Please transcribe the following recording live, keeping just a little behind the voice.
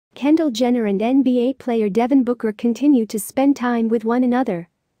Kendall Jenner and NBA player Devin Booker continue to spend time with one another.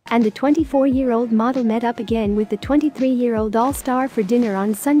 And the 24-year-old model met up again with the 23-year-old all-star for dinner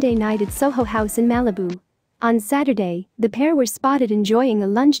on Sunday night at Soho House in Malibu. On Saturday, the pair were spotted enjoying a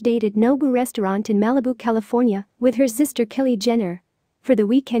lunch date at Nobu Restaurant in Malibu, California, with her sister Kylie Jenner. For the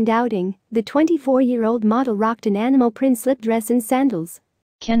weekend outing, the 24-year-old model rocked an animal print slip dress and sandals.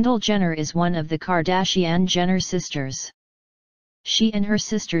 Kendall Jenner is one of the Kardashian Jenner sisters. She and her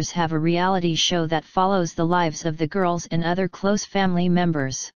sisters have a reality show that follows the lives of the girls and other close family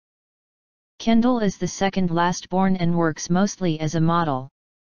members. Kendall is the second last born and works mostly as a model.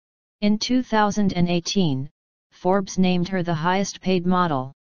 In 2018, Forbes named her the highest paid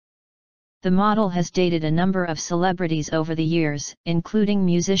model. The model has dated a number of celebrities over the years, including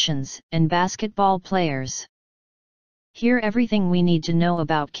musicians and basketball players. Hear everything we need to know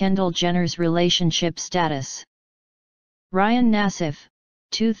about Kendall Jenner's relationship status. Ryan Nassif,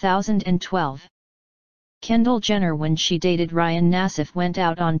 2012. Kendall Jenner, when she dated Ryan Nassif, went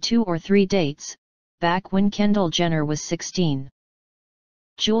out on 2 or 3 dates, back when Kendall Jenner was 16.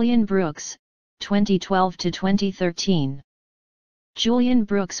 Julian Brooks, 2012 to 2013. Julian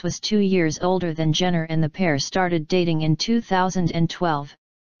Brooks was 2 years older than Jenner and the pair started dating in 2012,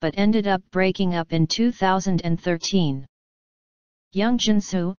 but ended up breaking up in 2013. Young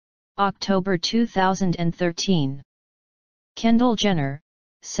Jin-soo, October 2013. Kendall Jenner,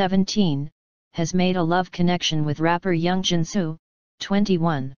 17, has made a love connection with rapper Young Jin-soo,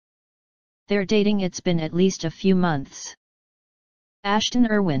 21. They're dating, it's been at least a few months. Ashton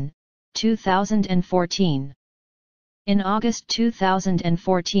Irwin, 2014. In August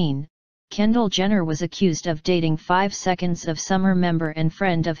 2014, Kendall Jenner was accused of dating 5 Seconds of Summer member and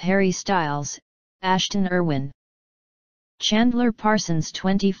friend of Harry Styles, Ashton Irwin. Chandler Parsons,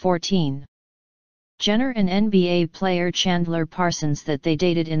 2014. Jenner and NBA player Chandler Parsons that they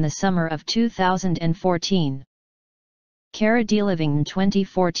dated in the summer of 2014. Cara Delevingne,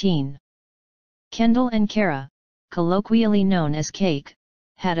 2014. Kendall and Cara, colloquially known as Cake,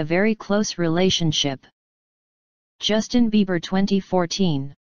 had a very close relationship. Justin Bieber,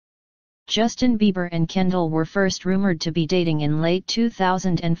 2014. Justin Bieber and Kendall were first rumored to be dating in late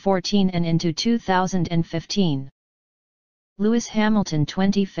 2014 and into 2015. Lewis Hamilton,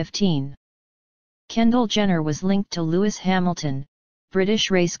 2015. Kendall Jenner was linked to Lewis Hamilton,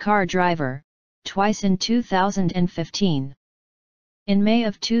 British race car driver, twice in 2015. In May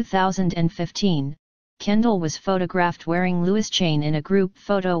of 2015, Kendall was photographed wearing Lewis chain in a group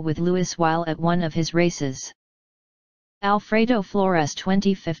photo with Lewis while at one of his races. Alfredo Flores,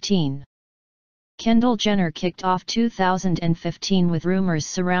 2015. Kendall Jenner kicked off 2015 with rumors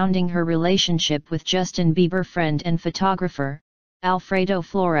surrounding her relationship with Justin Bieber friend and photographer, Alfredo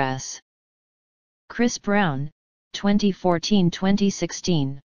Flores. Chris Brown,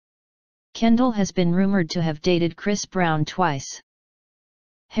 2014-2016. Kendall has been rumored to have dated Chris Brown twice.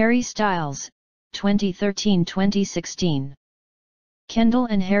 Harry Styles, 2013-2016. Kendall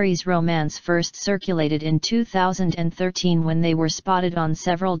and Harry's romance first circulated in 2013 when they were spotted on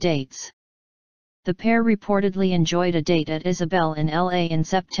several dates. The pair reportedly enjoyed a date at Isabel in LA in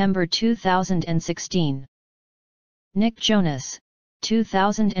September 2016. Nick Jonas,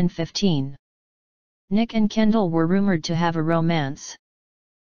 2015. Nick and Kendall were rumored to have a romance.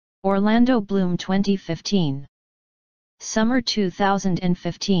 Orlando Bloom, 2015. Summer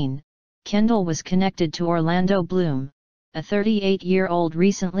 2015, Kendall was connected to Orlando Bloom, a 38-year-old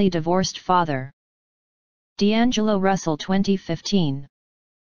recently divorced father. D'Angelo Russell, 2015.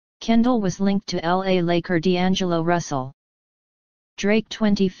 Kendall was linked to LA Laker D'Angelo Russell. Drake,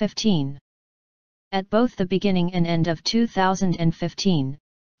 2015. At both the beginning and end of 2015,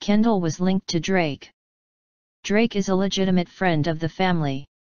 Kendall was linked to Drake. Drake is a legitimate friend of the family.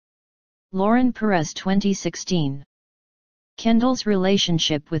 Lauren Perez, 2016. Kendall's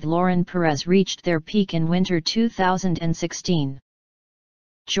relationship with Lauren Perez reached their peak in winter 2016.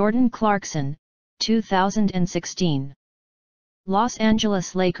 Jordan Clarkson, 2016. Los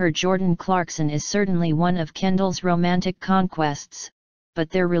Angeles Laker Jordan Clarkson is certainly one of Kendall's romantic conquests,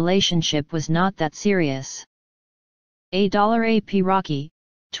 but their relationship was not that serious. A$AP Rocky,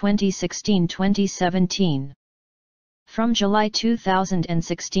 2016-2017. From July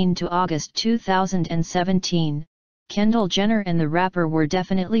 2016 to August 2017, Kendall Jenner and the rapper were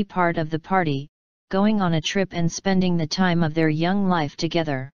definitely part of the party, going on a trip and spending the time of their young life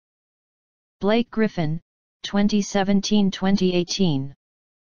together. Blake Griffin, 2017-2018.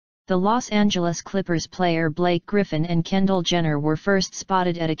 The Los Angeles Clippers player Blake Griffin and Kendall Jenner were first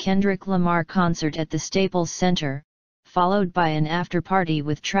spotted at a Kendrick Lamar concert at the Staples Center, followed by an after-party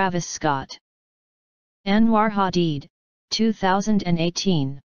with Travis Scott. Anwar Hadid,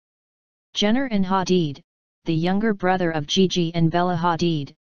 2018. Jenner and Hadid, the younger brother of Gigi and Bella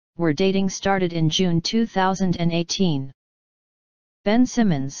Hadid, were dating started in June 2018. Ben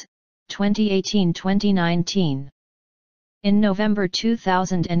Simmons, 2018-2019. In November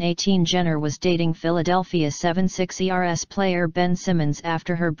 2018, Jenner was dating Philadelphia 76ers player Ben Simmons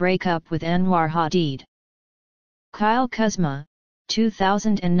after her breakup with Anwar Hadid. Kyle Kuzma,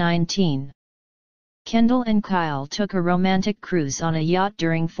 2019. Kendall and Kyle took a romantic cruise on a yacht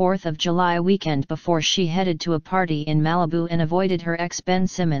during 4th of July weekend before she headed to a party in Malibu and avoided her ex Ben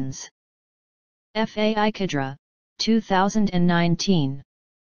Simmons. Fai Khadra, 2019.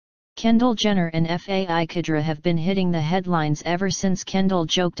 Kendall Jenner and Fai Khadra have been hitting the headlines ever since Kendall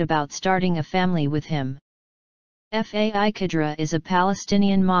joked about starting a family with him. Fai Khadra is a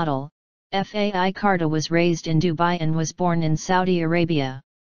Palestinian model. Fai Khadra was raised in Dubai and was born in Saudi Arabia.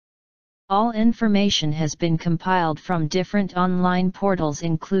 All information has been compiled from different online portals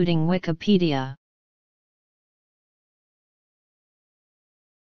including Wikipedia.